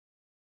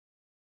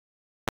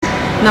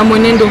na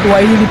mwenendo wa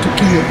hili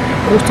tukio,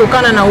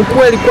 kutokana na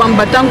ukweli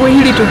kwamba tangu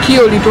hili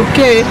tukio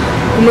litokee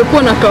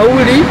kumekuwa na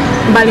kauli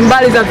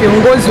mbalimbali za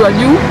viongozi wa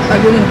juu,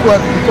 akiwemo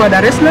mkuu wa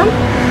Dar es Salaam.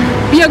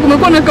 Pia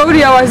kumekuwa na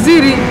kauli ya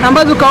waziri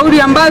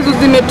kauli ambazo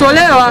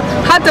zimetolewa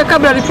hata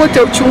kabla ripoti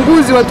ya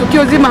uchunguzi wa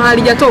tukio zima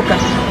halijatoka.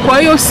 Kwa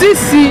hiyo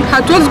sisi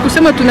hatuwezi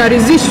kusema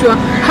tunaridhishwa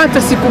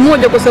hata siku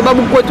moja, kwa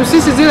sababu kwetu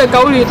sisi zile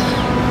kauli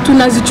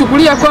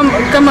tunazichukulia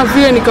kama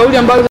vile ni kauli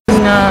ambazo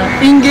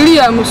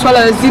zinaingilia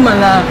swala zima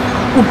la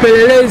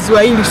upelelezi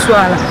wa hili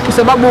swala, kwa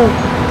sababu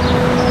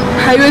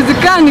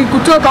haiwezekani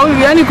kutoa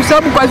kauli, yani kwa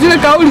sababu kwa zile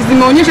kauli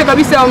zimeonyesha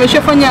kabisa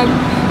wameshafanya,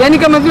 yani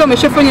kama vile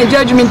wameshafanya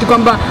judgment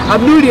kwamba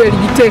Abdul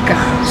alijiteka.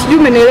 Sijui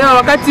umeelewa,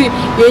 wakati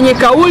yenye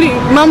kauli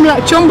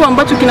chombo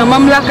ambacho kina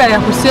mamlaka ya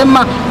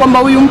kusema kwamba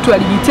huyu mtu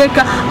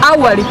alijiteka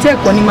au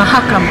alitekwa ni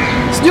mahakama.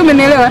 Sijui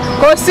umeelewa.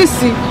 Kwa hiyo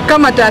sisi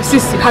kama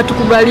taasisi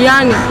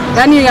hatukubaliani,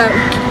 yani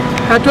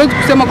hatuwezi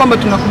kusema kwamba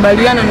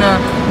tunakubaliana na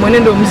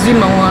mwenendo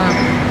mzima wa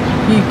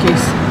hii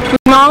kesi.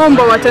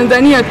 Tunaomba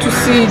Watanzania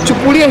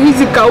tusichukulie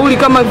hizi kauli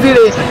kama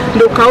vile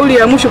ndo kauli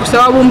ya mwisho, kwa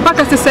sababu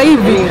mpaka sasa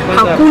hivi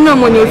hakuna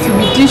mwenye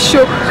uthibitisho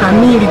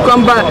kamili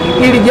kwamba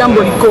hili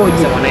jambo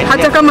likoje.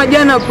 Hata kama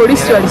jana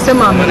polisi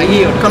walisema,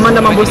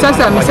 kamanda Mambo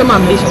sasa amesema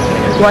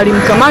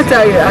walimkamata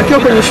akiwa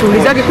kwenye shughuli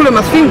zake kule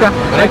Mafinga,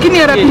 lakini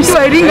RPC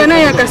wa Iringa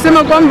naye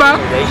akasema kwamba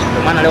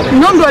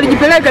Nondo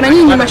alijipeleka na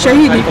nyinyi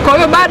mashahidi. Kwa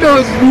hiyo bado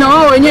na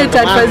wao wenyewe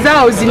taarifa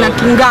zao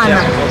zinakingana.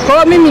 Kwa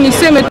hiyo mimi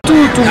niseme tu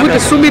tuvute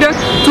subira,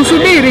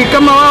 tusubiri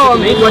kama wao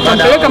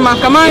watampeleka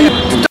mahakamani,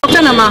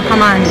 tutakutana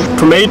mahakamani.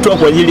 Tumeitwa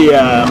kwa ajili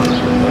ya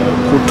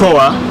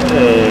kutoa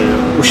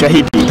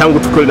ushahidi tangu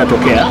tukio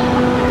linatokea.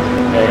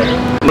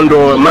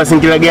 Ndo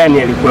mazingira gani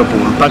yalikuwepo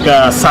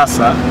mpaka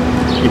sasa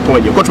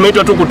ipoje. Kwa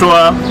tumeitwa tu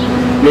kutoa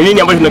ni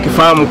nini ambacho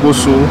tunakifahamu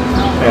kuhusu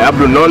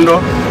Abdul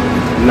Nondo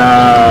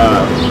na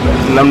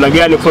namna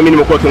gani, kwa mimi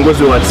nimekuwa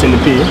kiongozi wa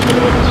SNP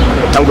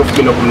tangu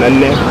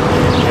 2014.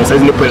 Sasa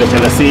nipo ile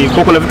chanasi.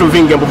 Kwa kuna vitu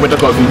vingi ambavyo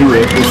nataka wavijue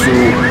kuhusu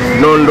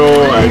Nondo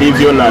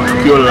alivyo na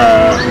tukio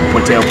la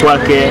kupotea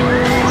kwake.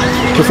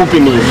 Kifupi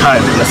ni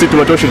hayo, na sisi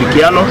tumetoa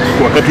ushirikiano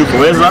kwa wakati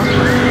ulipoweza,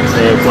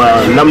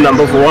 kwa namna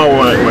ambavyo wao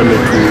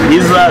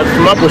wametuiza,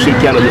 tunapo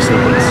ushirikiano jeshi la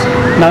polisi.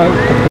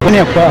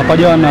 Na kwa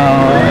hapajawa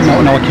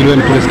na wakili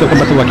wenu, tulisikia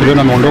kwamba wakili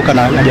wenu ameondoka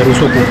na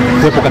hajaruhusiwa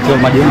kuwepo katika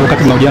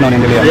wakati mahojiano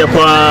yanaendelea.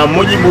 Kwa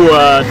mujibu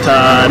wa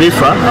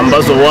taarifa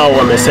ambazo wao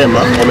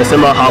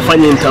wamesema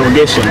hawafanyi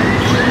interrogation,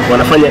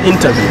 wanafanya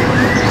interview.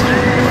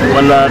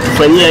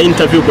 Wanatufanyia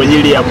interview kwa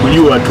ajili ya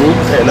kujua tu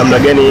namna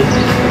gani,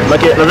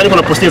 nadhani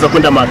kuna procedure za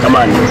kwenda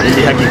mahakamani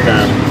ili haki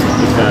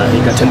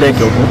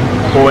ikatendeke huko.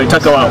 Kwa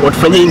walitaka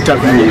watufanyie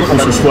interview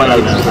kuhusu swala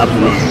la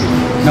Abdul.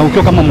 Na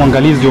ukiwa kama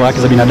mwangalizi wa haki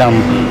za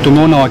binadamu,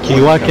 tumeona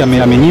wakili wake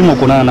amenyimwa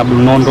kuonana na Abdul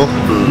Nondo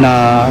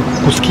na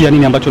kusikia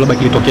nini ambacho labda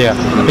kilitokea.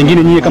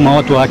 Pengine nyie kama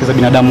watu wa haki za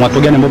binadamu, watu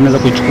gani ambao mnaweza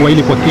kuichukua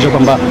ili kuhakikisha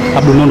kwamba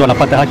Abdul Nondo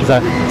anapata haki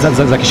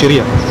za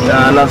kisheria?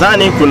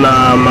 Nadhani kuna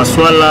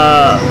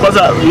masuala,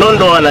 kwanza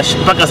Nondo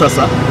mpaka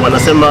sasa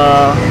wanasema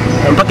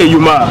mpaka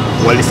Ijumaa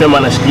walisema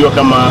anashikiliwa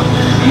kama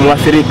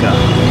mwathirika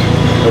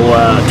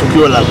wa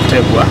tukio la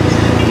kutekwa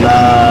na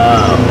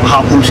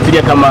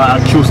hawakumshikilia kama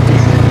accused.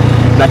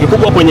 Na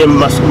kikubwa kwenye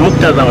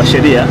muktadha wa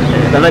sheria,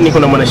 nadhani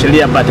kuna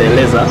mwanasheria hapa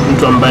ataeleza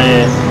mtu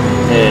ambaye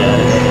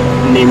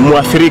ni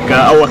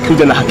muathirika au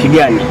accused na haki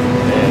gani.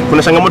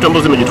 Kuna changamoto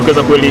ambazo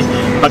zimejitokeza kweli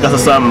mpaka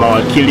sasa,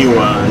 mawakili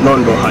wa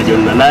Nondo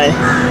hawajaonana naye,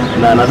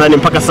 na nadhani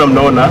mpaka sasa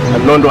mnaona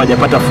Nondo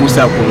hajapata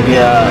fursa ya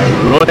kuongea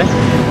lolote.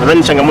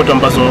 Nadhani changamoto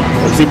ambazo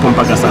zipo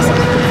mpaka sasa.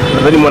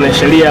 Nadhani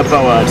mwanasheria hapa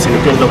wa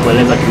SNP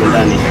kueleza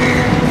kindani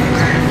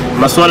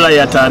masuala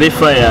ya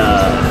taarifa ya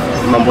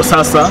Mambo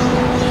sasa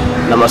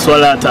na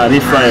masuala ya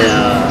taarifa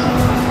ya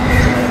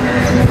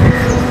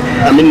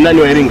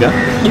nani wa Iringa,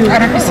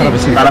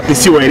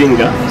 RPC wa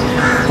Iringa.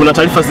 Kuna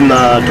taarifa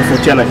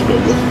zinatofautiana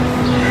kidogo,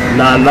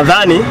 na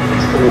nadhani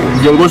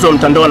viongozi wa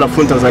mtandao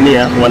Wanafunzi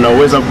Tanzania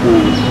wanaweza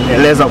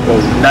kueleza kwa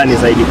undani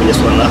zaidi kwenye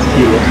swala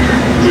hilo.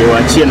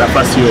 Niwaachie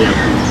nafasi hiyo ya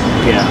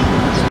kupokea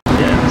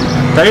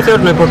taarifa hiyo.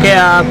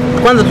 Tumepokea,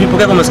 kwanza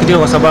tulipokea kwa masikitiko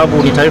kwa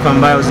sababu ni taarifa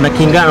ambayo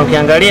zinakingana.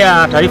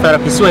 Ukiangalia taarifa ya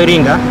RPC wa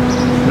Iringa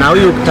na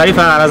huyu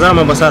taarifa ya Lazaro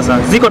Mambo sasa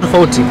ziko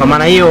tofauti. Kwa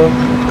maana hiyo,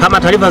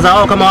 kama taarifa za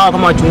wao kama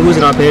wachunguzi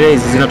na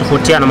wapelelezi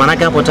zinatofautiana, maana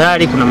yake hapo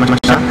tayari kuna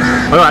mashaka.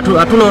 Kwa hiyo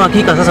hatuna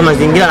uhakika sasa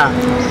mazingira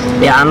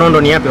ya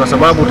Nondo ni yapi, kwa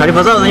sababu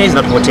taarifa zao zenyewe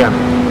zinatofautiana.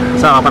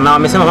 Sawa, na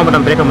wamesema kwamba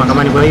tampeleka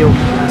mahakamani. Kwa hiyo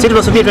sisi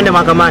tunasubiri twende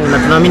mahakamani na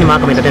tunaamini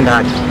mahakama itatenda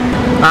haki.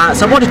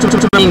 Support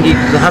nyingi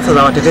hasa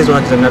za watetezi wa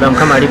haki za binadamu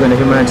kama Legal and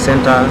Human Rights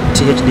Center,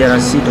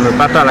 THDRC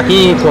tumepata,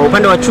 lakini kwa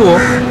upande wa chuo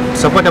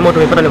support ambayo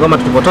tumepata ni kwamba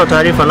tulipotoa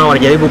taarifa nao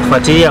walijaribu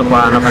kufuatilia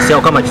kwa nafasi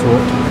yao kama chuo,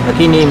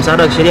 lakini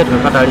msaada wa kisheria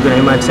tumepata Legal and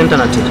Human Rights Center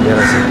na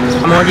THDRC.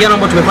 Mahojiano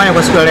ambayo tumefanya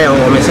kwa siku ya leo,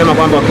 wamesema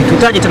kwamba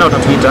wakihitaji tena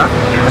watatuita,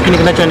 lakini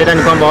kinachoendelea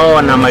ni kwamba wao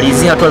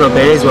wanamalizia hatua za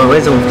upelelezi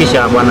waweze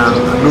kumfikisha bwana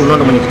Abdul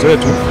Nondo, mwenyekiti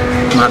wetu,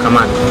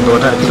 mahakamani.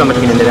 Ndio kitu ambacho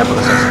kinaendelea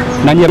mpaka sasa.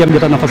 Na nyinyi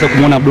hamjapata nafasi ya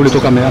kumuona Abdul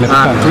toka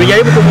amepatikana?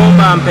 Tulijaribu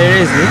kumuomba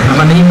mpelelezi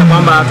amebandika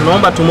kwamba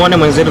tunaomba tumuone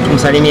mwenzetu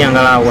tumsalimie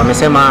angalau.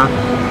 Amesema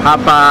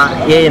hapa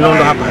yeye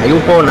Nondo hapa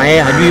hayupo na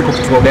yeye hajui yupo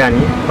kituo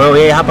gani. Kwa hiyo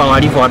yeye hapa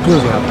walipo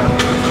watunzwe hapa.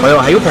 Kwa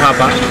hiyo hayupo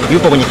hapa,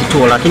 yupo kwenye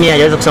kituo, lakini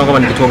hajaweza kusema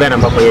kwamba ni kituo gani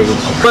ambapo yeye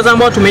yupo. Kwanza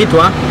ambao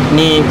tumeitwa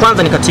ni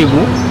kwanza ni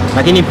katibu,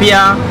 lakini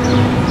pia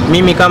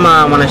mimi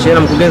kama mwanasheria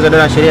na mkurugenzi wa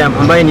idara ya sheria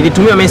ambaye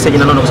nilitumia message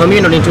na Nondo, kwa sababu mimi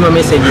ndo nilitumia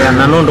message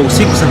na Nondo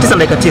usiku saa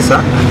 9:09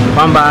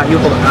 kwamba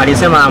yupo,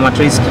 alisema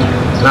matriski,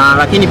 na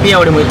lakini pia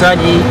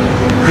walimhitaji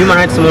Human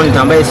Rights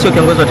Monitor ambaye sio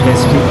kiongozi wa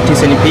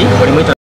TSNP, walimwita